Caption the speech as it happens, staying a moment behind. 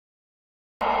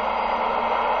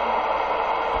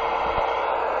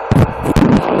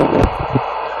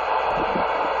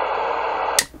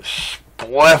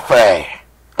Wi-Fi.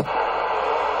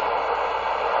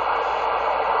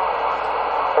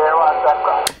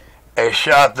 Hey,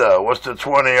 Shanta, what's the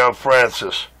 20 on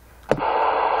Francis?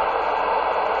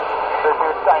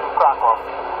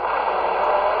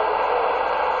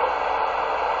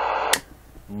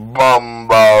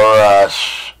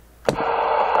 Bumbarush.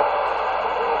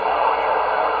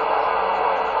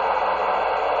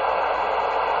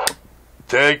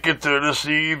 Take it to the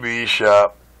CB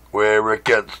shop where it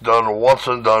gets done once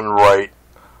and done right,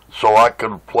 so I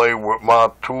can play with my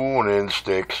tuning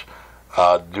sticks.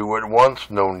 I do it once,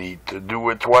 no need to do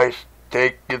it twice.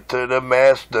 Take it to the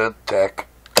Master Tech.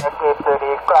 Take it to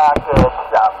the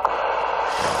crackhead shop.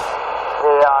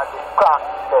 They are the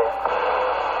crackheads.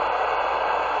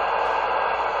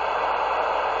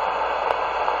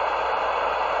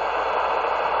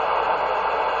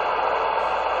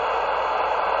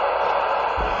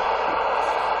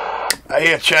 I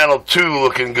hear Channel 2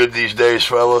 looking good these days,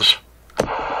 fellas.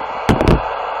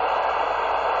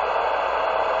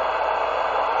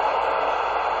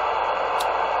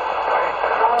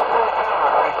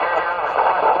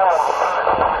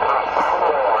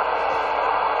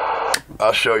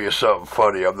 I'll show you something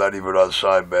funny. I'm not even on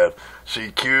sideband.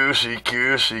 CQ,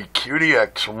 CQ,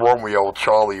 CQDX, Romeo,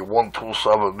 Charlie,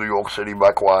 127, New York City,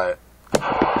 by quiet.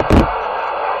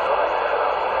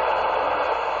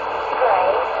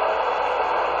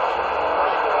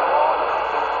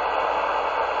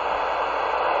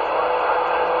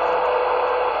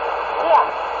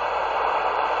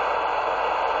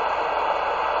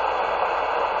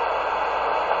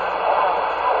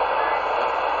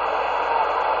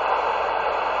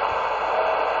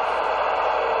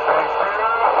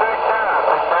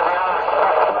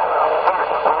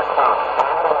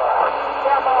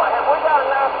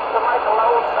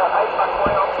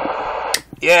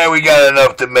 Yeah, we got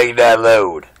enough to make that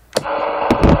load. Yes,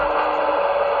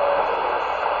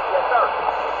 sir.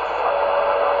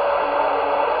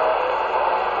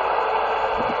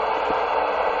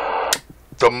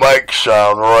 The mics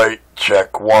sound right,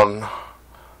 check 1.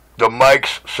 The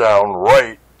mics sound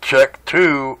right, check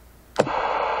 2. Come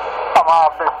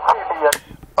off this idiot.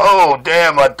 Oh,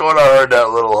 damn, I thought I heard that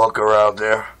little hooker out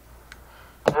there.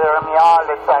 Jeremy, all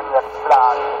the time you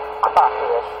fly.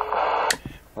 Crackhead.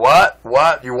 What?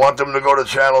 What? You want them to go to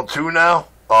Channel 2 now?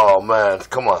 Oh, man,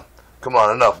 come on. Come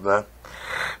on, enough, man.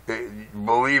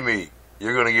 Believe me,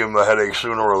 you're going to give them a headache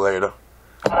sooner or later.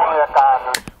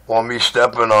 Or me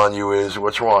stepping on you is,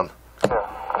 which one?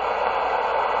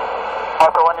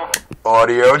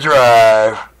 Audio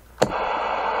Drive.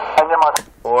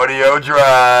 Audio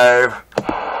Drive.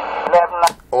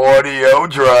 Audio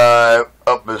Drive.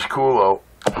 Up is Kulo.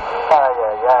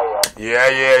 Yeah.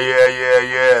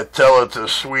 Tell it to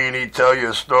Sweeney, tell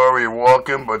your story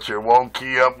walking, but you won't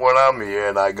key up when I'm here,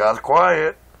 and I got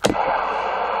quiet.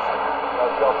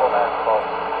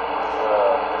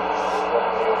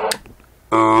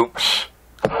 Oops.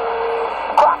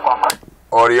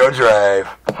 Audio Drive.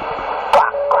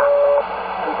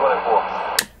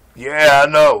 Yeah, I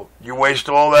know. You waste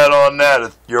all that on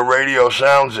that. Your radio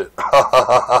sounds it.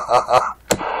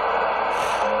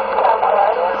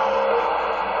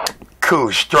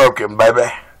 Cool stroking,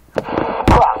 baby.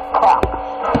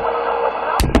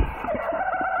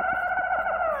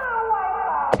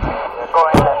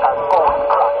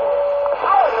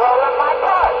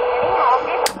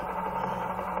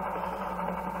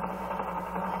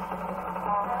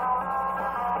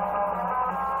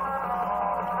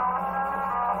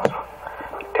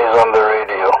 Is on the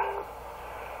radio.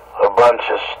 A bunch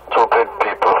of stupid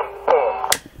people.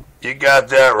 You got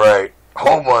that right.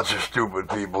 Whole bunch of stupid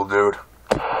people, dude.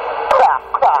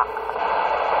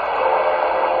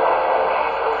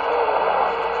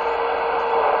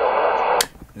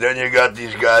 Then you got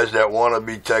these guys that want to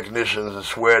be technicians and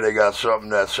swear they got something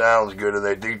that sounds good and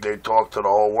they think they talk to the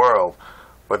whole world,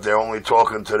 but they're only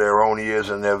talking to their own ears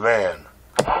in their van.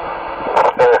 You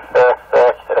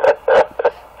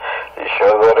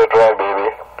sure got it right, baby.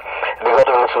 You got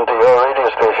to listen to your radio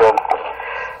station.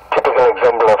 Typical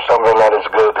example of something that is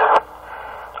good.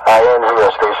 I envy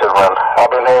your station, man. I've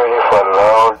been hearing you for a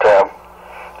long time.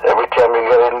 Every time you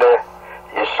get in there,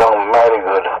 you sound mighty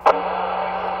good.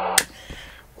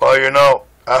 Well, you know,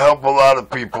 I help a lot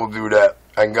of people do that.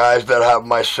 And guys that have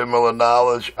my similar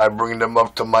knowledge, I bring them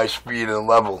up to my speed and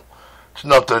level. It's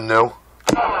nothing new.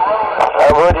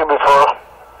 I've heard you before.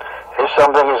 If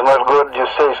something is not good, you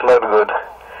say it's not good.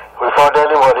 Without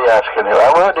anybody asking you.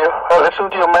 I've heard you. I listen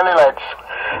to you many nights.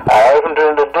 Even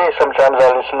during the day, sometimes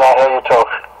I listen, I hear you talk.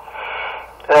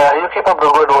 You keep up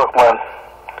the good work, man.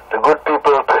 The good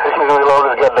people, you will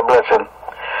always get the blessing.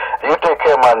 You take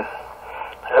care, man.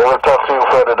 We'll talk to you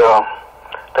further down.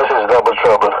 This is Double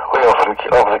Trouble. We're off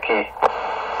the key.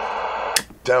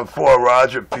 10-4,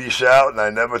 Roger. Peace out, and I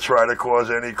never try to cause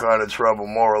any kind of trouble,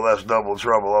 more or less double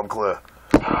trouble. I'm clear.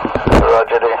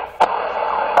 Roger D.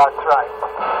 That's right.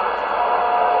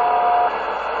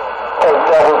 Hey,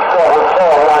 Double Trouble,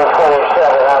 127.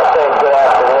 I'll say good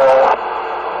afternoon.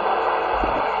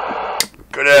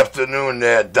 Good afternoon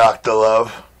there, Dr.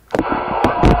 Love.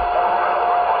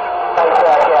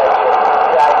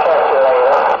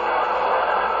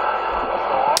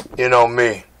 You know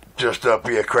me, just up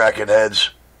here cracking heads.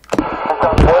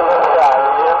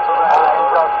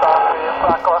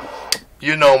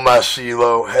 You know my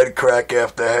CeeLo, head crack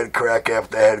after head crack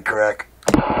after head crack.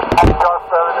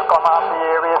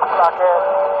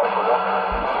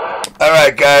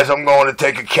 Alright guys, I'm going to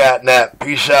take a cat nap.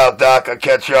 Peace out, Doc. I'll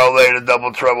catch y'all later.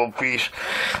 Double Trouble, peace.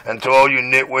 And to all you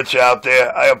nitwits out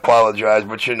there, I apologize,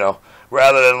 but you know,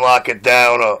 rather than lock it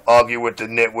down or argue with the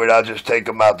nitwit, I'll just take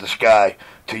him out the sky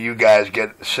till you guys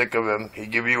get sick of him. He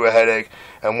give you a headache,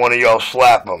 and one of y'all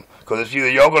slap him. Because it's either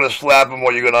you're going to slap him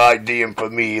or you're going to ID him for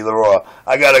me, either or.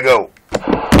 I gotta go. You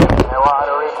want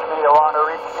to reach me? You want to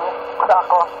reach me?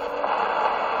 Sucker.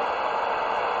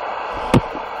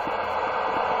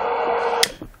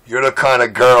 You're the kind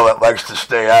of girl that likes to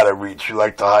stay out of reach. You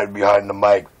like to hide behind the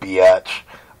mic, biatch.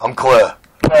 I'm clear.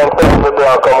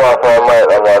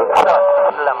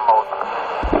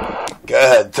 Go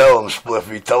ahead, tell him,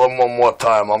 Spliffy. Tell him one more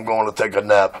time. I'm going to take a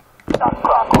nap.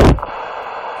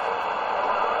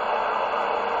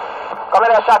 Come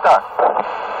here, Shatter.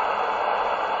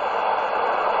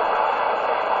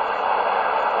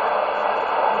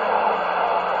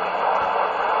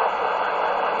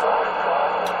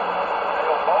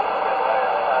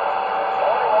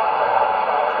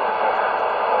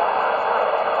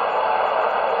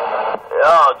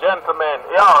 Yo, gentlemen.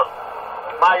 Yo,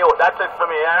 my youth, that's it for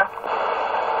me, eh?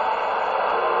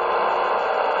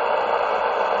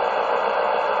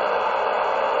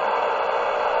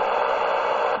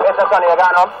 Yes, Sonny, you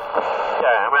gone home?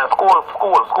 Yeah, I mean, school.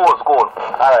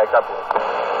 Alright, copy.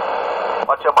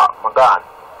 Watch your back, I'm gone.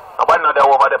 Nobody know they're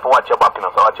over there for watch your back, you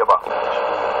know, so watch your back.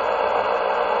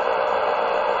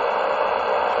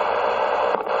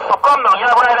 Oh, come down, you're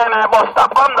right in the bus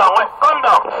stop. Come down, wait, come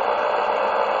down.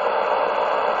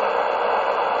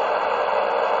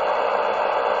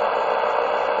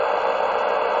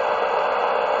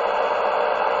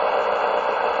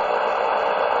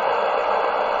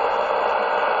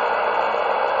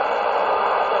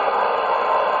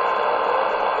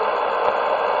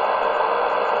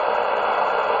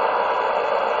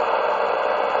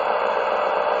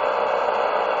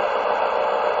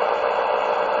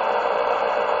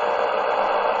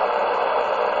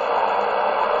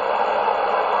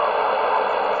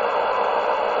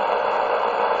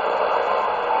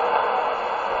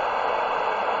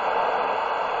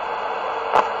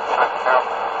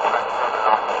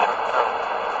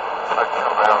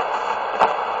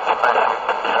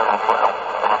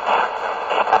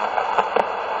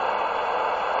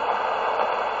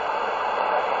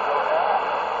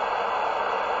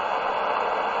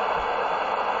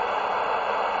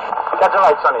 Catch a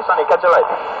light, Sonny. Sonny, catch a light.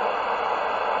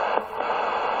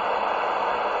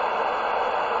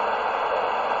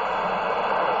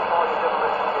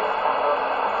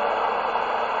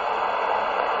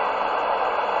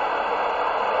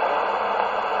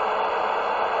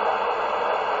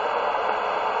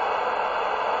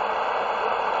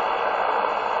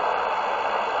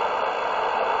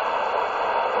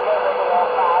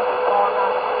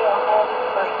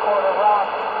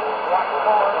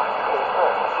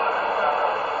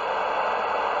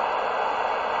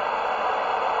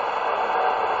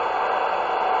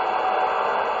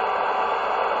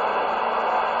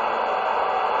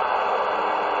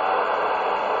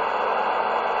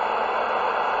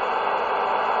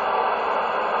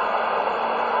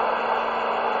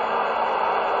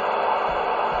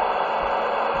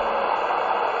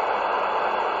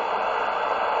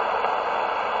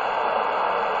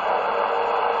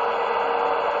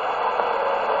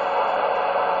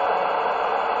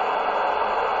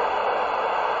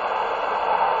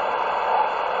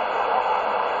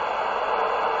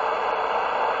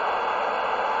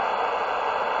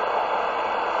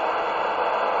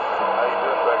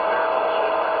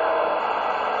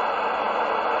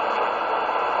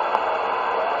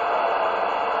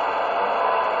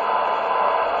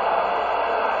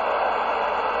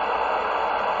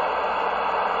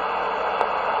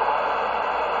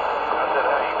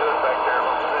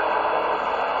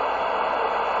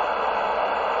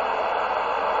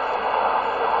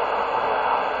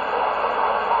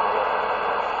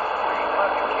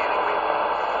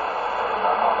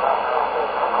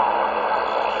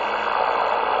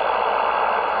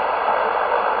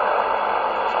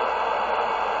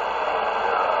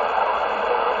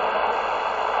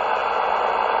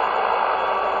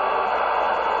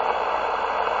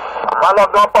 I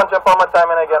love don't punch up on my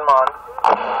timing again,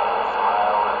 man.